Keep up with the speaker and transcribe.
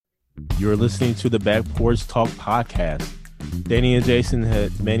You're listening to the Back Porch Talk podcast. Danny and Jason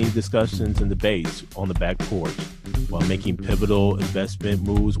had many discussions and debates on the back porch while making pivotal investment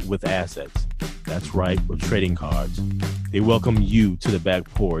moves with assets. That's right, with trading cards. They welcome you to the back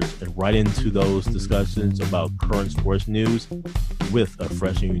porch and right into those discussions about current sports news with a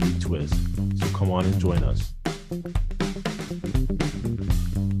fresh and unique twist. So come on and join us.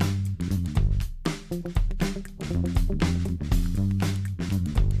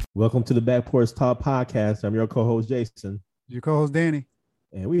 Welcome to the Back Porch Talk podcast. I'm your co-host, Jason. Your co-host, Danny.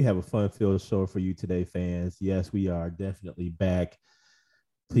 And we have a fun-filled show for you today, fans. Yes, we are definitely back.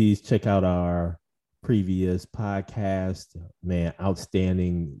 Please check out our previous podcast. Man,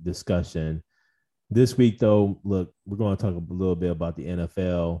 outstanding discussion. This week, though, look, we're going to talk a little bit about the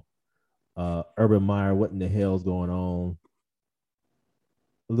NFL. Urban Meyer, what in the hell is going on?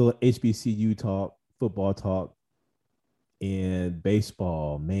 A little HBCU talk, football talk, and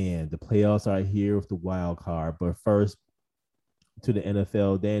baseball. Man, the playoffs are here with the wild card. But first, to the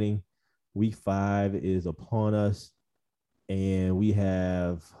NFL, Danny, week 5 is upon us, and we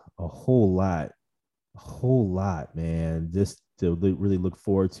have a whole lot, man, just to really look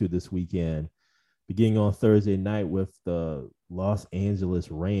forward to this weekend. Beginning on Thursday night with the Los Angeles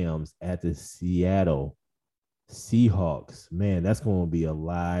Rams at the Seattle Seahawks. Man, that's going to be a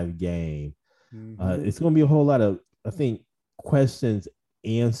live game. It's going to be a whole lot of, I think, questions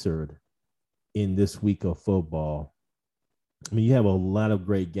answered in this week of football. I mean, you have a lot of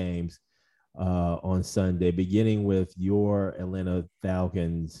great games on Sunday, beginning with your Atlanta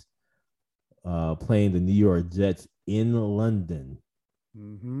Falcons playing the New York Jets in London.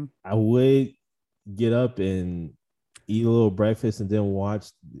 I would get up and eat a little breakfast and then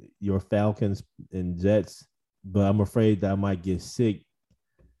watch your Falcons and Jets, but I'm afraid that I might get sick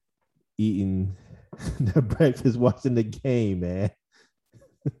eating the breakfast watching the game, man.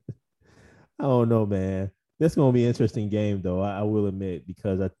 I don't know, man. That's going to be an interesting game, though. I will admit,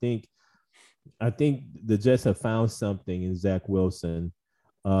 because I think the Jets have found something in Zach Wilson.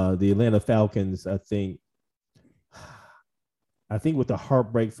 The Atlanta Falcons, I think with the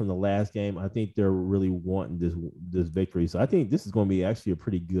heartbreak from the last game, I think they're really wanting this victory. So I think this is going to be actually a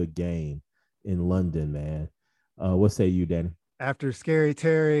pretty good game in London, man. What say you, Danny? After Scary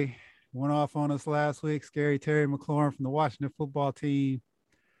Terry went off on us last week, Scary Terry McLaurin from the Washington football team,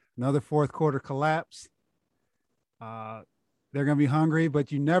 another fourth quarter collapse. They're going to be hungry,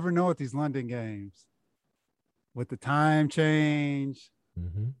 but you never know with these London games. With the time change,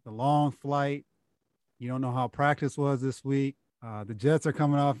 the long flight, you don't know how practice was this week. The Jets are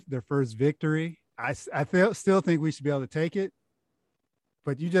coming off their first victory. I still think we should be able to take it,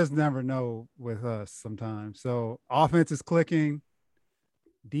 but you just never know with us sometimes. So offense is clicking.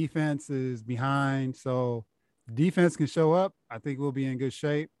 Defense is behind. So defense can show up. I think we'll be in good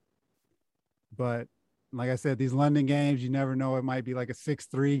shape. But like I said, these London games, you never know. It might be like a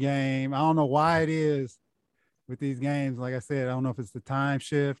 6-3 game. I don't know why it is with these games. Like I said, I don't know if it's the time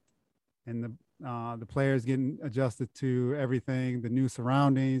shift and the players getting adjusted to everything, the new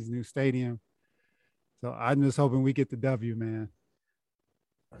surroundings, new stadium. So I'm just hoping we get the W, man.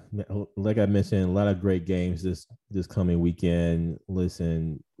 Like I mentioned, a lot of great games this coming weekend.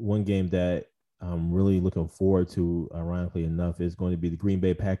 Listen, one game that I'm really looking forward to, ironically enough, is going to be the Green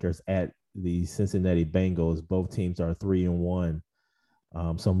Bay Packers at the Cincinnati Bengals. Both teams are 3-1.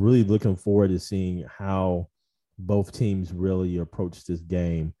 So I'm really looking forward to seeing how both teams really approach this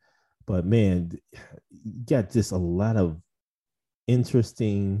game. But man, you got just a lot of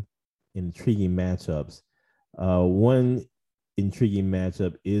interesting, intriguing matchups. One intriguing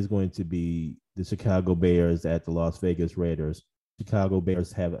matchup is going to be the Chicago Bears at the Las Vegas Raiders. Chicago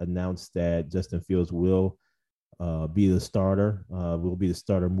Bears have announced that Justin Fields will be the starter,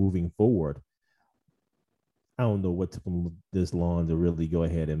 moving forward. I don't know what took them this long to really go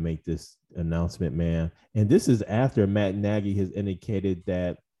ahead and make this announcement, man. And this is after Matt Nagy has indicated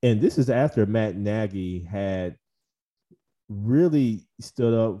that, and this is after Matt Nagy had really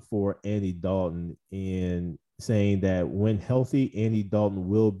stood up for Andy Dalton and saying that when healthy, Andy Dalton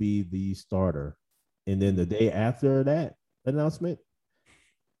will be the starter. And then the day after that announcement,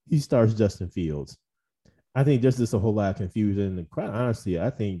 he starts Justin Fields. I think there's just a whole lot of confusion. And quite honestly, I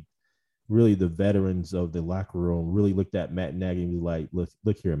think really the veterans of the locker room really looked at Matt Nagy and was like,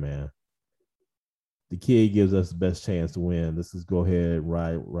 look here, man. The kid gives us the best chance to win. Let's just go ahead and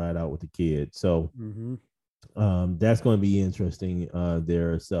ride out with the kid. So that's going to be interesting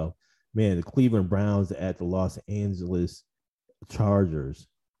there. So, man, the Cleveland Browns at the Los Angeles Chargers.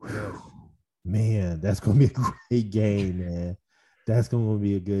 Man, that's going to be a great game, man. That's going to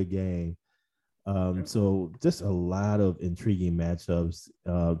be a good game. So just a lot of intriguing matchups.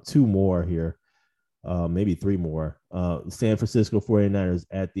 Two more here, maybe three more. San Francisco 49ers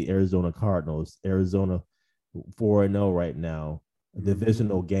at the Arizona Cardinals. Arizona 4-0 right now. A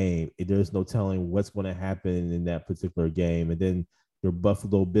divisional game. There's no telling what's going to happen in that particular game. And then your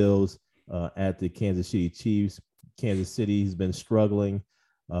Buffalo Bills at the Kansas City Chiefs. Kansas City has been struggling,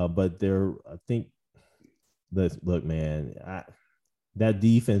 but I think, look, man, that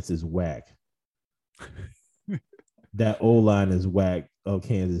defense is whack. That O-line is whack of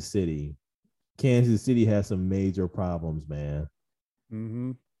Kansas City. Kansas City has some major problems, man.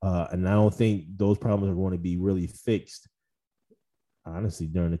 Mm-hmm. And I don't think those problems are going to be really fixed, honestly,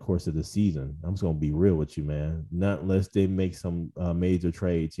 during the course of the season. I'm just going to be real with you, man. Not unless they make some major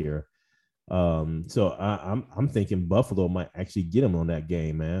trades here. So I'm thinking Buffalo might actually get them on that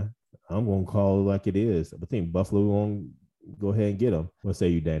game, man. I'm going to call it like it is. I think Buffalo will go ahead and get them. What say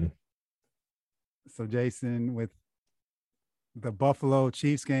you, Danny? So, Jason, with the Buffalo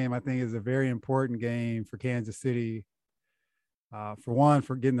Chiefs game, I think is a very important game for Kansas City. For one,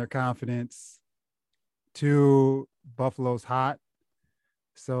 for getting their confidence. Two, Buffalo's hot.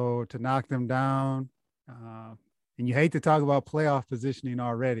 So to knock them down, and you hate to talk about playoff positioning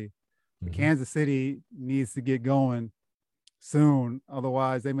already. Mm-hmm. Kansas City needs to get going soon.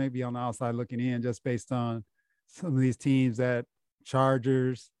 Otherwise, they may be on the outside looking in just based on some of these teams that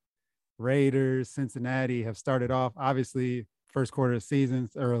Chargers, Raiders, Cincinnati have started off. Obviously, first quarter of the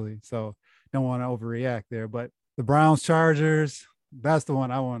season's early, so don't want to overreact there. But the Browns, Chargers, that's the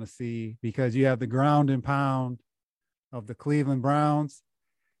one I want to see because you have the ground and pound of the Cleveland Browns.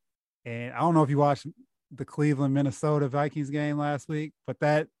 And I don't know if you watched the Cleveland, Minnesota Vikings game last week, but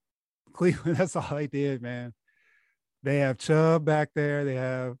that Cleveland, that's all they did, man. They have Chubb back there. They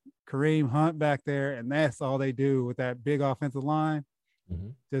have Kareem Hunt back there. And that's all they do with that big offensive line.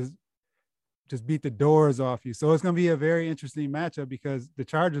 Mm-hmm. Just beat the doors off you. So it's going to be a very interesting matchup because the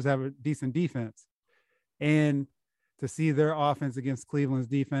Chargers have a decent defense. And to see their offense against Cleveland's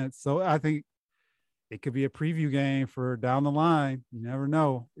defense. So I think it could be a preview game for down the line. You never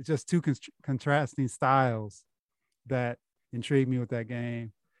know. It's just two contrasting styles that intrigue me with that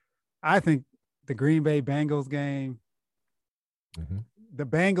game. I think the Green Bay Bengals game, the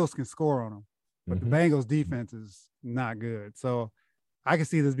Bengals can score on them, but the Bengals defense is not good. So I can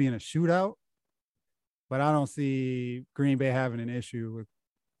see this being a shootout, but I don't see Green Bay having an issue with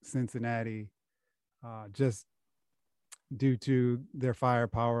Cincinnati just due to their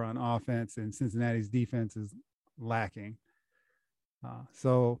firepower on offense, and Cincinnati's defense is lacking.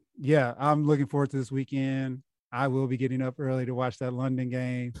 So, yeah, I'm looking forward to this weekend. I will be getting up early to watch that London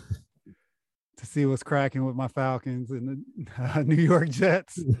game to see what's cracking with my Falcons and the New York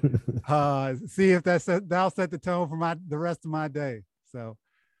Jets. See if that'll set the tone for the rest of my day. So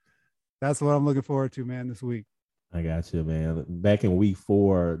that's what I'm looking forward to, man, this week. I got you, man. Back in week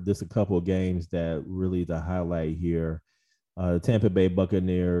 4, just a couple of games that really the highlight here. The Tampa Bay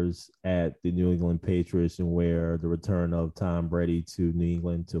Buccaneers at the New England Patriots, and where the return of Tom Brady to New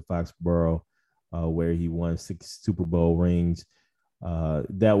England, to Foxborough, where he won 6 Super Bowl rings.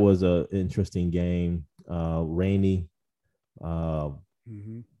 That was an interesting game. Rainy.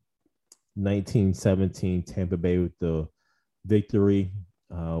 1917 Tampa Bay with the victory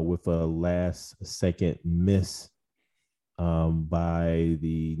with a last-second miss by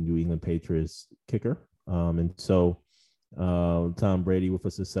the New England Patriots kicker. And so Tom Brady with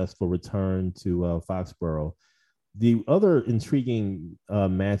a successful return to Foxborough. The other intriguing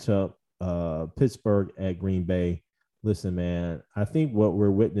matchup, Pittsburgh at Green Bay. Listen, man, I think what we're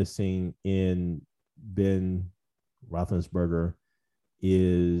witnessing in Ben Roethlisberger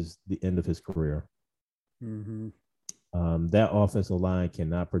is the end of his career. That offensive line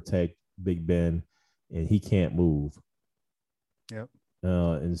cannot protect Big Ben, and he can't move. Yep.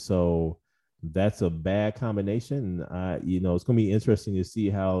 And so that's a bad combination. It's going to be interesting to see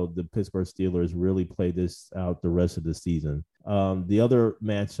how the Pittsburgh Steelers really play this out the rest of the season. The other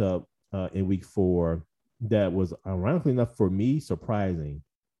matchup in week 4 that was, ironically enough for me, surprising.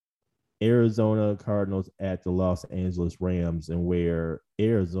 Arizona Cardinals at the Los Angeles Rams, and where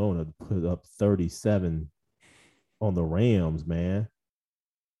Arizona put up 37 on the Rams, man.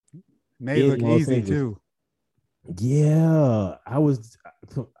 They look easy too. Yeah, I was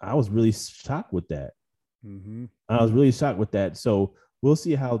really shocked with that. I was really shocked with that. So we'll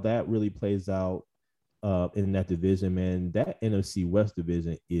see how that really plays out in that division, man. That NFC West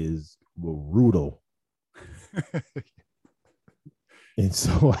division is brutal. And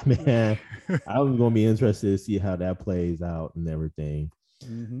so, man, I'm going to be interested to see how that plays out and everything.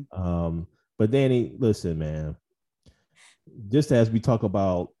 But Danny, listen, man, just as we talk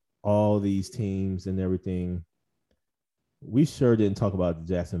about all these teams and everything, we sure didn't talk about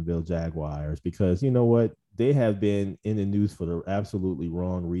the Jacksonville Jaguars, because you know what? They have been in the news for the absolutely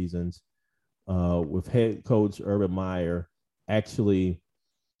wrong reasons. With head coach Urban Meyer actually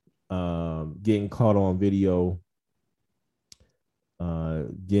getting caught on video,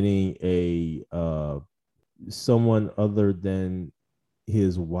 getting a someone other than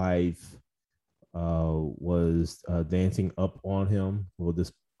his wife was dancing up on him. We'll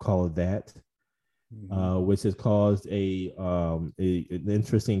just call it that. Which has caused an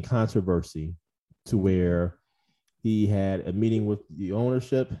interesting controversy, to where he had a meeting with the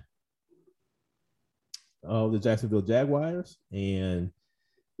ownership of the Jacksonville Jaguars, and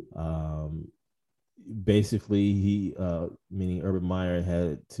basically he, meaning Urban Meyer,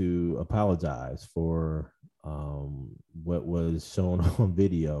 had to apologize for what was shown on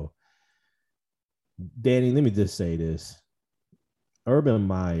video. Danny, let me just say this. Urban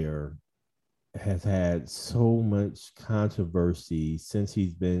Meyer has had so much controversy since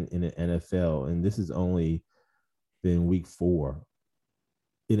he's been in the NFL, and this has only been week 4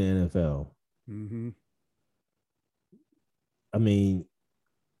 in the NFL. Mm-hmm. I mean,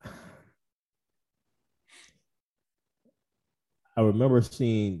 I remember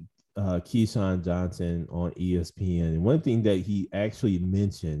seeing Keyshawn Johnson on ESPN, and one thing that he actually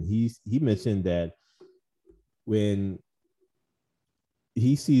mentioned, he mentioned that when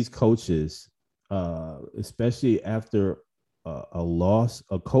he sees coaches, especially after a loss,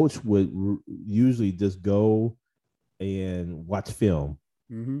 a coach would usually just go and watch film.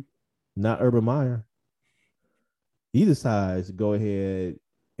 Mm-hmm. Not Urban Meyer. He decides to go ahead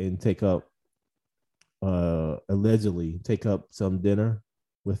and allegedly take up some dinner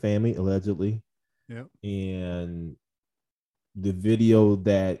with family, allegedly. Yep. And the video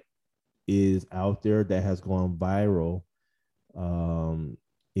that is out there that has gone viral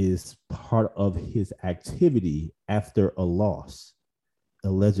is part of his activity after a loss,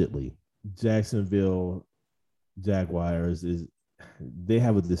 allegedly. Jacksonville Jaguars they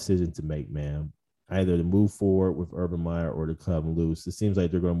have a decision to make, man. Either to move forward with Urban Meyer or to cut him loose. It seems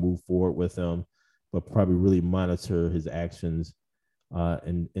like they're going to move forward with him, but probably really monitor his actions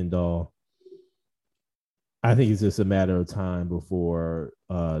and all. I think it's just a matter of time before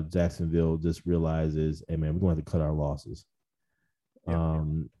Jacksonville just realizes, hey, man, we're going to have to cut our losses.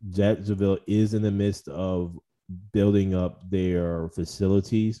 Yep. Jacksonville is in the midst of building up their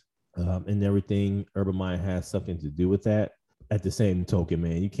facilities and everything. Urban Meyer has something to do with that. At the same token,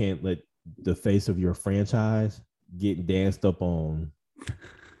 man, you can't let the face of your franchise get danced up on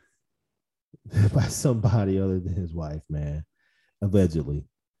by somebody other than his wife, man, allegedly.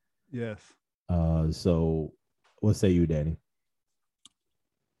 Yes. So what say you, Danny?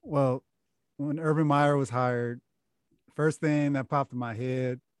 Well, when Urban Meyer was hired, first thing that popped in my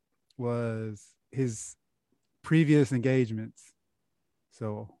head was his previous engagements.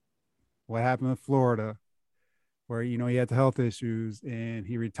 So what happened in Florida, where, you know, he had the health issues and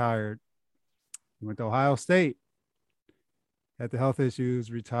he retired. He went to Ohio State, had the health issues,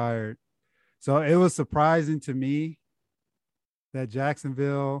 retired. So it was surprising to me that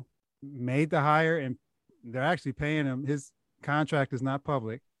Jacksonville made the hire, and they're actually paying him. His contract is not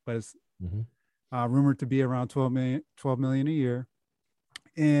public, but it's rumored to be around $12 million a year.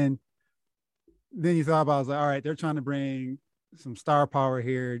 And then you thought about, I was like, all right, they're trying to bring some star power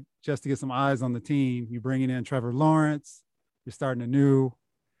here just to get some eyes on the team. You're bringing in Trevor Lawrence. You're starting anew.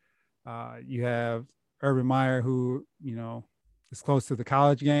 You have Urban Meyer, who, you know, is close to the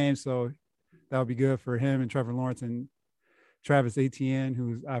college game. So that would be good for him and Trevor Lawrence and Travis Etienne,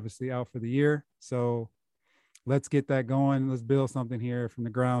 who's obviously out for the year. So let's get that going. Let's build something here from the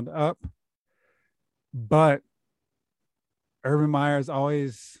ground up. But Urban Meyer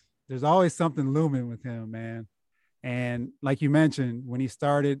there's always something looming with him, man. And like you mentioned, when he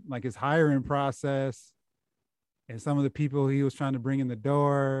started like his hiring process and some of the people he was trying to bring in the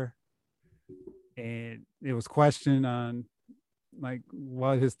door, and it was questioned on like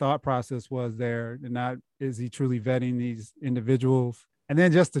what his thought process was there, and not is he truly vetting these individuals, and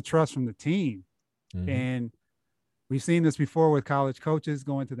then just the trust from the team. Mm-hmm. And we've seen this before with college coaches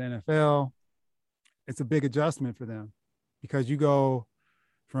going to the NFL. It's a big adjustment for them because you go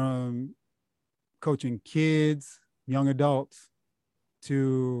from coaching kids, young adults,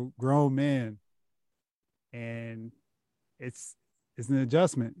 to grown men, and it's an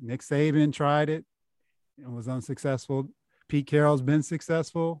adjustment. Nick Saban tried it and was unsuccessful. Pete Carroll's been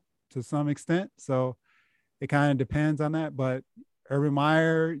successful to some extent. So it kind of depends on that. But Urban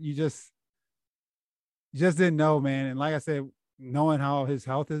Meyer, you just didn't know, man. And like I said, knowing how his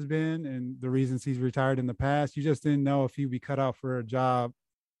health has been and the reasons he's retired in the past, you just didn't know if he'd be cut out for a job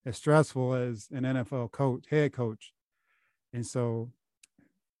as stressful as an NFL coach, head coach. And so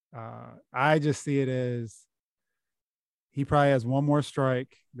I just see it as he probably has one more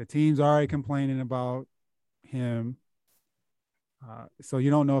strike. The team's already complaining about him. So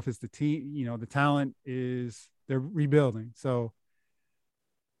you don't know if it's the team, the talent is they're rebuilding. So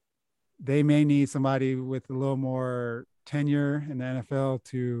they may need somebody with a little more tenure in the NFL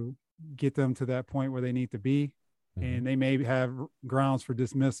to get them to that point where they need to be. Mm-hmm. And they may have grounds for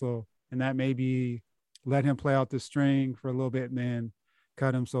dismissal, and that may be let him play out the string for a little bit and then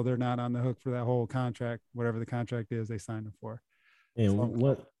cut him so they're not on the hook for that whole contract, whatever the contract is they signed him for. And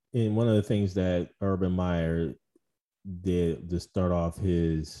one of the things that Urban Meyer did to start off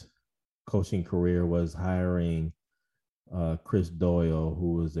his coaching career was hiring Chris Doyle,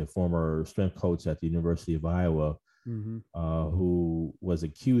 who was a former strength coach at the University of Iowa, mm-hmm. Who was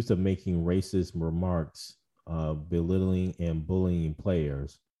accused of making racist remarks, belittling and bullying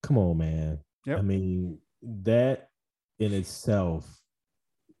players. Come on, man. Yep. I mean, that in itself,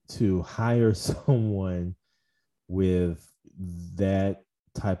 to hire someone with that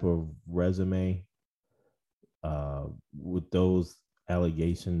type of resume, with those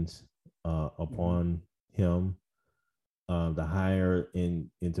allegations upon him, to hire and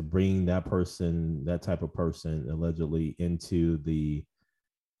to bring that type of person allegedly into the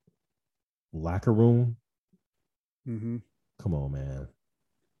locker room. Mm-hmm. Come on, man.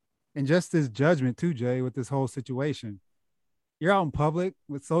 And just his judgment too, Jay, with this whole situation. You're out in public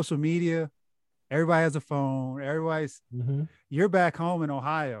with social media. Everybody has a phone. You're back home in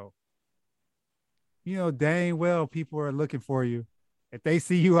Ohio. You know dang well people are looking for you. If they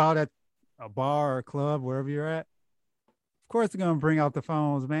see you out at a bar or a club, wherever you're at, of course they're going to bring out the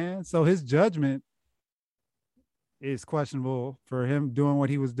phones, man. So his judgment is questionable for him doing what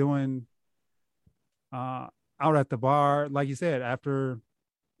he was doing out at the bar. Like you said, after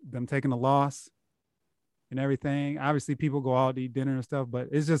them taking a loss and everything, obviously people go out to eat dinner and stuff, but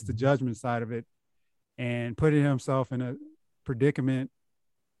it's just the judgment side of it and putting himself in a predicament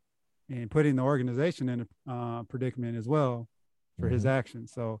and putting the organization in a predicament as well for his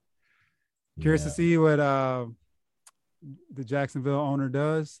actions. So curious to see what the Jacksonville owner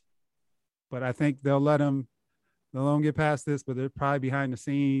does, but I think they'll let him get past this, but they're probably behind the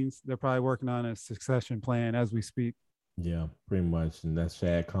scenes. They're probably working on a succession plan as we speak. Yeah, pretty much. And that's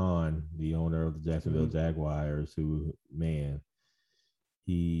Shad Khan, the owner of the Jacksonville Jaguars, who, man,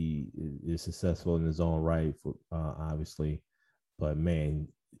 he is successful in his own right, obviously. But, man,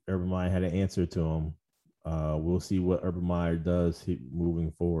 Urban Meyer had an answer to him. We'll see what Urban Meyer does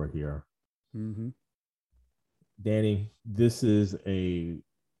moving forward here. Mm-hmm. Danny, this is a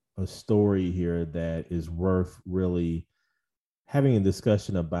story here that is worth really having a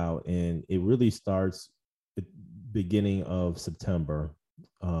discussion about, and it really starts at the beginning of September.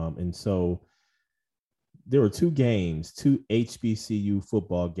 And so there were two HBCU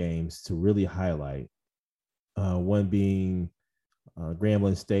football games to really highlight. One being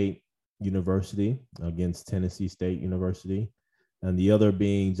Grambling State University against Tennessee State University, and the other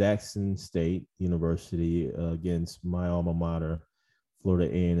being Jackson State University against my alma mater,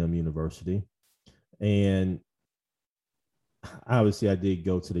 Florida A&M University. And obviously I did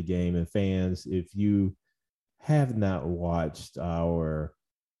go to the game, and fans, if you have not watched our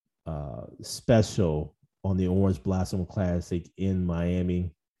special on the Orange Blossom Classic in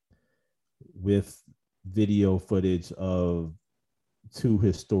Miami with video footage of two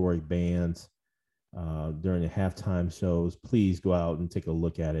historic bands during the halftime shows, please go out and take a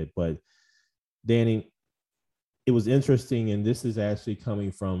look at it. But Danny, it was interesting, and this is actually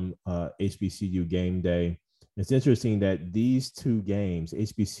coming from HBCU Game Day. It's interesting that these two games,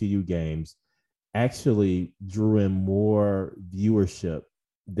 HBCU games, actually drew in more viewership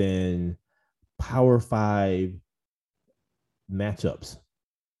than Power 5 matchups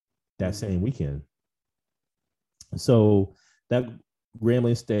that same weekend. So that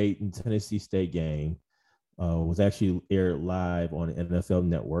Grambling State and Tennessee State game was actually aired live on NFL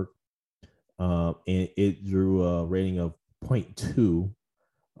Network. And it drew a rating of 0.2,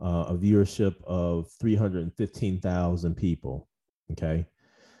 a viewership of 315,000 people. Okay.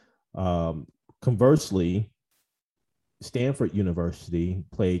 Conversely, Stanford University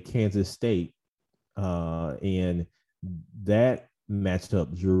played Kansas State, and that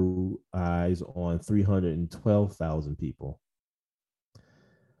matchup drew eyes on 312,000 people.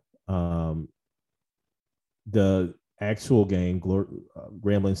 The actual game,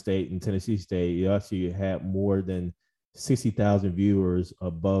 Grambling State and Tennessee State, you actually had more than 60,000 viewers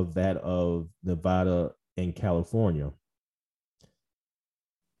above that of Nevada and California.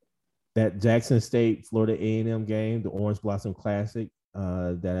 That Jackson State Florida A&M game, the Orange Blossom Classic,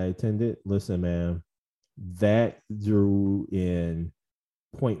 that I attended, listen, man, that drew in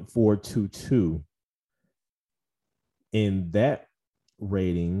 0.422. In that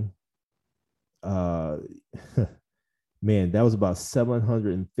rating, uh, man, that was about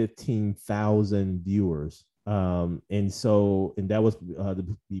 715,000 viewers. And that was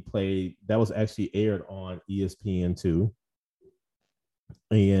that was actually aired on ESPN2.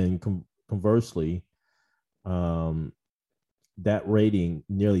 And conversely, um, that rating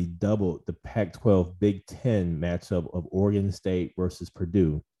nearly doubled the Pac-12 Big Ten matchup of Oregon State versus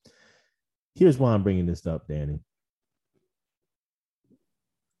Purdue. Here's why I'm bringing this up, Danny.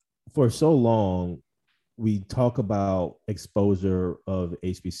 For so long, we talk about exposure of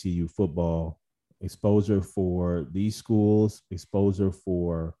HBCU football, exposure for these schools, exposure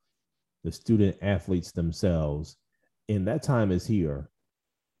for the student athletes themselves. And that time is here.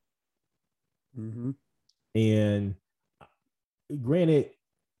 Mm-hmm. And granted,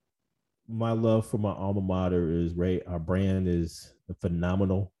 my love for my alma mater is great. Our brand is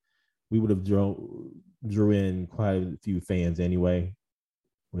phenomenal. We would have drew in quite a few fans anyway,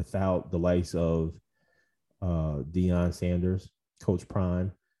 without the likes of Deion Sanders, Coach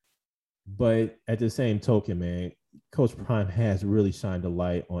Prime. But at the same token, man, Coach Prime has really shined a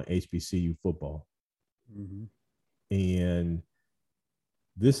light on HBCU football. Mm-hmm. And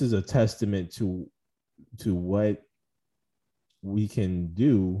this is a testament to what we can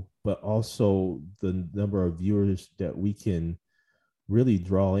do, but also the number of viewers that we can really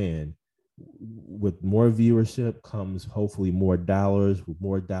draw in. With more viewership comes hopefully more dollars. With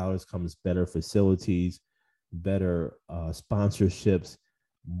more dollars comes better facilities, better sponsorships,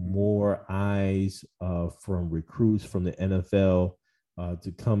 more eyes from recruits from the NFL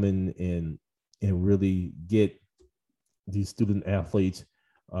to come in and really get these student athletes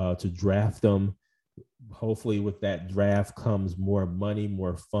to draft them. Hopefully, with that draft comes more money,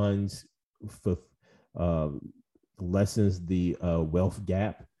 more funds for uh, lessens the wealth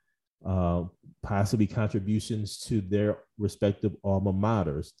gap, possibly contributions to their respective alma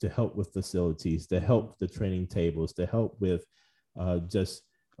maters to help with facilities, to help with the training tables, to help with just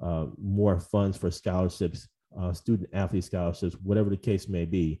more funds for scholarships, student athlete scholarships, whatever the case may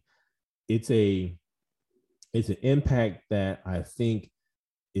be. It's an impact that I think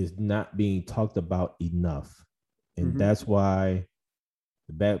is not being talked about enough. And that's why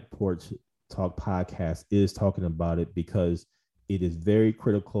the Back Porch Talk podcast is talking about it, because it is very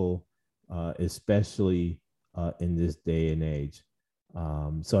critical, especially in this day and age.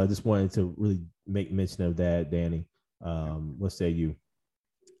 So I just wanted to really make mention of that, Danny. What say you?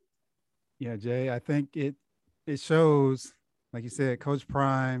 Yeah, Jay, I think it shows, like you said, Coach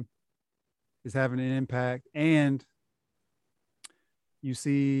Prime is having an impact, and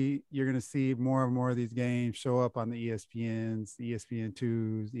you're going to see more and more of these games show up on the ESPNs, the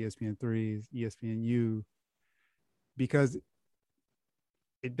ESPN2s, ESPN3s, ESPNU, because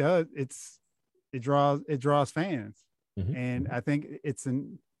it draws fans. Mm-hmm. And I think it's I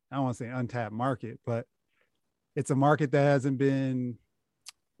don't want to say untapped market, but it's a market that hasn't been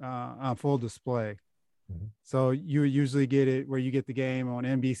on full display. Mm-hmm. So you usually get it where you get the game on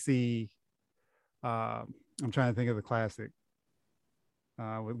NBC. I'm trying to think of the classic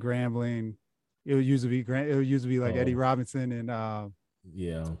with Grambling. It would usually be like Eddie Robinson and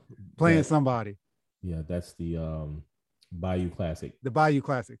playing somebody. Yeah, that's the Bayou Classic. The Bayou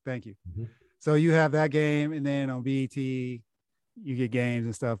Classic. Thank you. Mm-hmm. So you have that game, and then on BET, you get games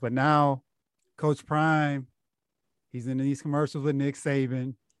and stuff. But now, Coach Prime, he's in these commercials with Nick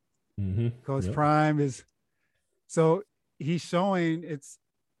Saban. Mm-hmm. Coach Prime he's showing it's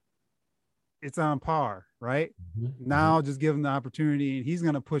on par, right? Mm-hmm. Now just give him the opportunity, and he's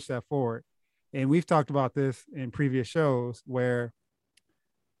going to push that forward. And we've talked about this in previous shows where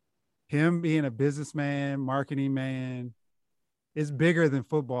him being a businessman, marketing man, is bigger than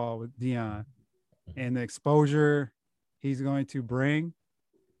football with Deion. And the exposure he's going to bring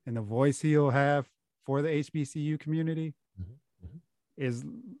and the voice he'll have for the HBCU community is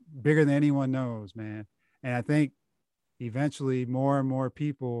bigger than anyone knows, man. And I think eventually more and more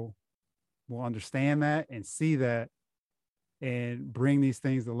people will understand that and see that and bring these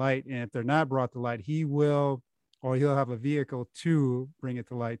things to light. And if they're not brought to light, he'll have a vehicle to bring it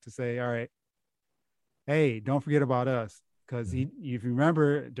to light to say, all right, hey, don't forget about us. Because if you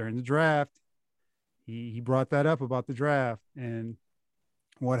remember during the draft, he brought that up about the draft and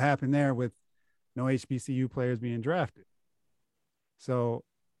what happened there with no HBCU players being drafted. So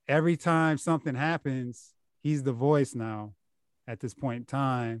every time something happens, he's the voice now at this point in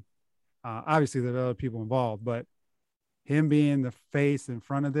time. Obviously, there are other people involved, but him being the face in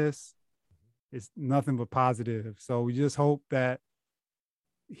front of this is nothing but positive. So we just hope that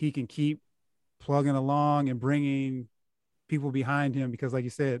he can keep plugging along and bringing people behind him, because like you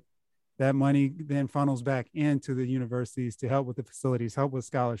said, that money then funnels back into the universities to help with the facilities, help with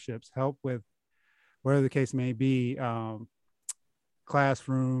scholarships, help with whatever the case may be,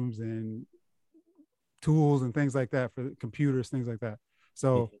 classrooms and tools and things like that, for computers, things like that.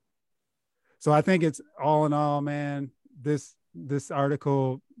 So I think it's all in all, man, this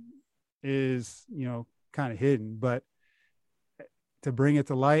article is, kind of hidden, but to bring it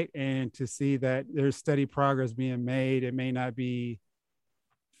to light and to see that there's steady progress being made, it may not be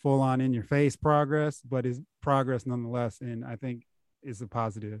full on in your face progress, but it's progress nonetheless. And I think it's a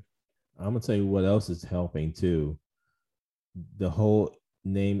positive. I'm gonna tell you what else is helping too. The whole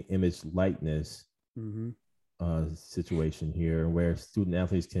name, image, likeness situation here, where student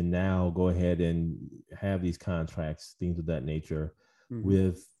athletes can now go ahead and have these contracts, things of that nature,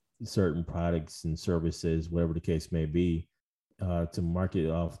 with certain products and services, whatever the case may be, to market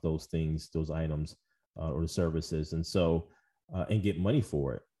off those things, those items, or services, and so and get money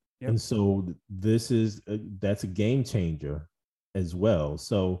for it. Yep. And so this is that's a game changer as well.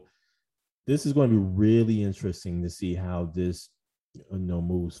 So this is going to be really interesting to see how this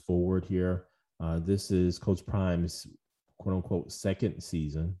moves forward here. This is Coach Prime's quote unquote second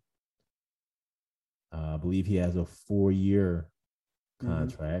season. I believe he has a 4-year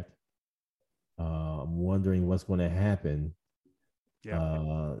contract. I'm wondering what's going to happen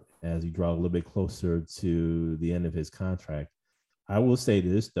as you draw a little bit closer to the end of his contract. I will say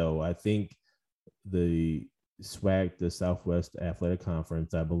this though, I think the SWAC, the Southwest Athletic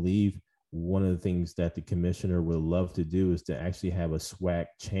Conference, I believe one of the things that the commissioner would love to do is to actually have a SWAC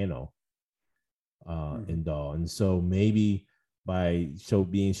channel in Dahl. And so maybe by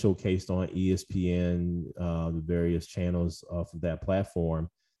being showcased on ESPN, the various channels off of that platform,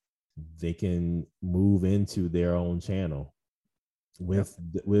 they can move into their own channel with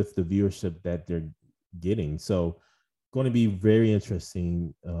the viewership that they're getting. So going to be very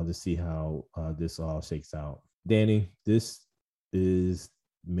interesting to see how this all shakes out. Danny, this is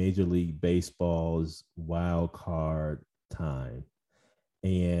Major League Baseball's wild card time.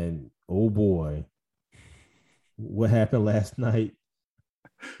 And oh boy, what happened last night?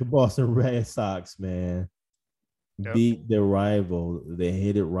 The Boston Red Sox, man, beat their rival, the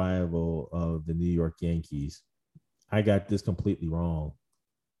hated rival of the New York Yankees. I got this completely wrong.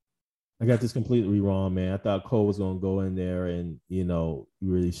 Man. I thought Cole was going to go in there and,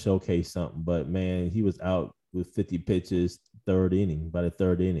 really showcase something. But, man, he was out with 50 pitches by the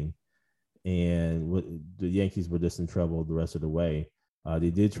third inning. And the Yankees were just in trouble the rest of the way. They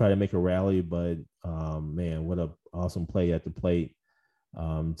did try to make a rally, but, man, what an awesome play at the plate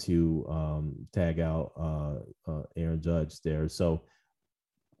to tag out Aaron Judge there. So,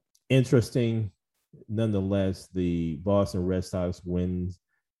 interesting. Nonetheless, the Boston Red Sox wins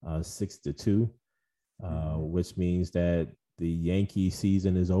 6-2, which means that the Yankee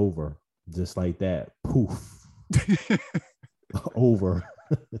season is over, just like that. Poof, over.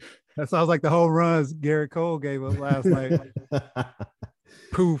 That sounds like the home runs Garrett Cole gave up last night.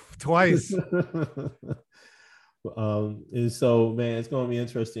 Poof, twice. And so, man, it's going to be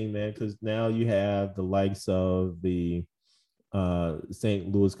interesting, man, because now you have the likes of the St.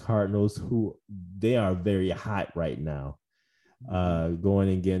 Louis Cardinals, who they are very hot right now, going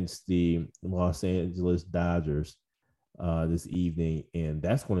against the Los Angeles Dodgers this evening, and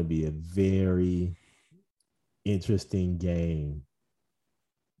that's going to be a very interesting game.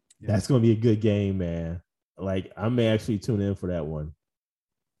 Yeah. That's going to be a good game, man. Like, I may actually tune in for that one.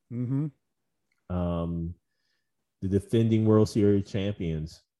 The defending World Series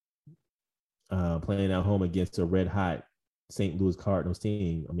champions playing at home against a red hot St. Louis Cardinals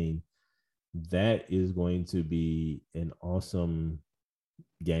team. I mean, that is going to be an awesome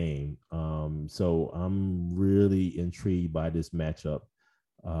game. So I'm really intrigued by this matchup.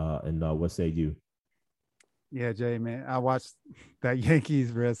 And what say you? Yeah, Jay, man, I watched that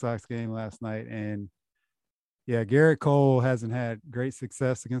Yankees Red Sox game last night, and yeah, Garrett Cole hasn't had great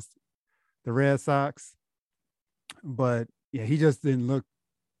success against the Red Sox, but yeah, he just didn't look.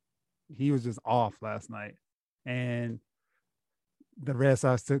 He was just off last night, and the Red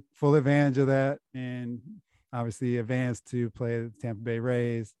Sox took full advantage of that and obviously advanced to play the Tampa Bay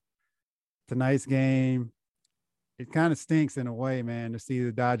Rays. Tonight's game, it kind of stinks in a way, man, to see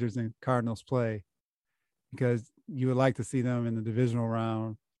the Dodgers and Cardinals play, because you would like to see them in the divisional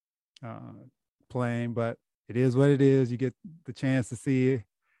round playing, but it is what it is. You get the chance to see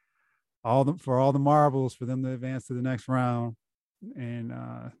all the marbles for them to advance to the next round and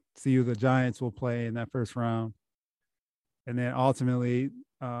see who the Giants will play in that first round. And then ultimately,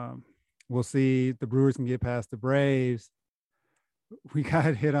 we'll see if the Brewers can get past the Braves. we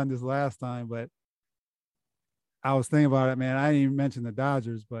got hit on this last time, but I was thinking about it, man. I didn't even mention the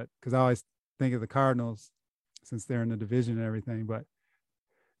Dodgers, but because I always think of the Cardinals since they're in the division and everything, but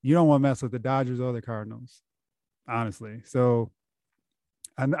you don't want to mess with the Dodgers or the Cardinals, honestly. So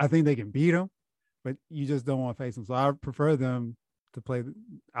I think they can beat them, but you just don't want to face them. So I prefer them to play,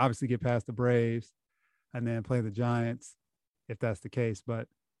 obviously get past the Braves and then play the Giants if that's the case. But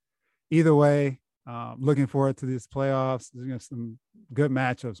either way, looking forward to these playoffs. There's some good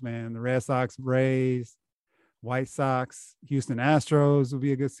matchups, man. The Red Sox, Rays, White Sox, Houston Astros will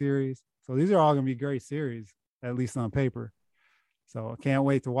be a good series. So these are all going to be great series, at least on paper. So I can't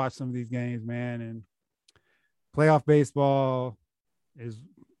wait to watch some of these games, man. And playoff baseball is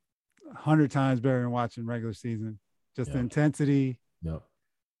 100 times better than watching regular season. Just the intensity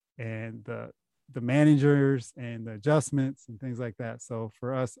and the managers and the adjustments and things like that. So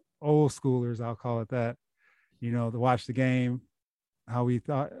for us old schoolers, I'll call it that, to watch the game, how we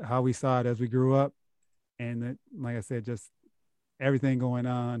saw it as we grew up. And like I said, just everything going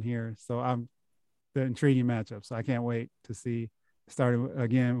on here. So the intriguing matchup. So I can't wait to see starting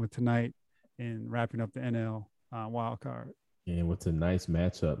again with tonight and wrapping up the NL wild card. And with tonight's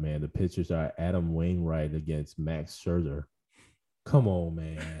matchup, man, the pitchers are Adam Wainwright against Max Scherzer. Come on,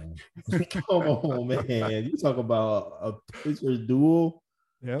 man. Come on, man. You talk about a pitcher duel.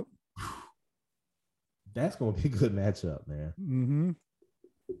 Yep. That's going to be a good matchup, man. Mm-hmm.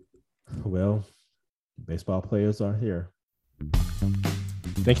 Well, baseball players are here.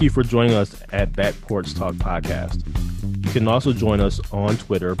 Thank you for joining us at Back Porch Talk Podcast. You can also join us on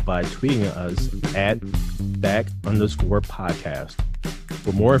Twitter by tweeting us at @back_podcast.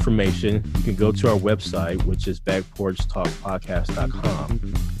 For more information, you can go to our website, which is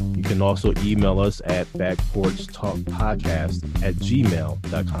backporchtalkpodcast.com. You can also email us at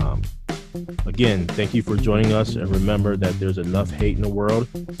backporchtalkpodcast@gmail.com. Again, thank you for joining us, and remember that there's enough hate in the world,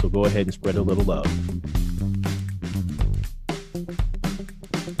 so go ahead and spread a little love.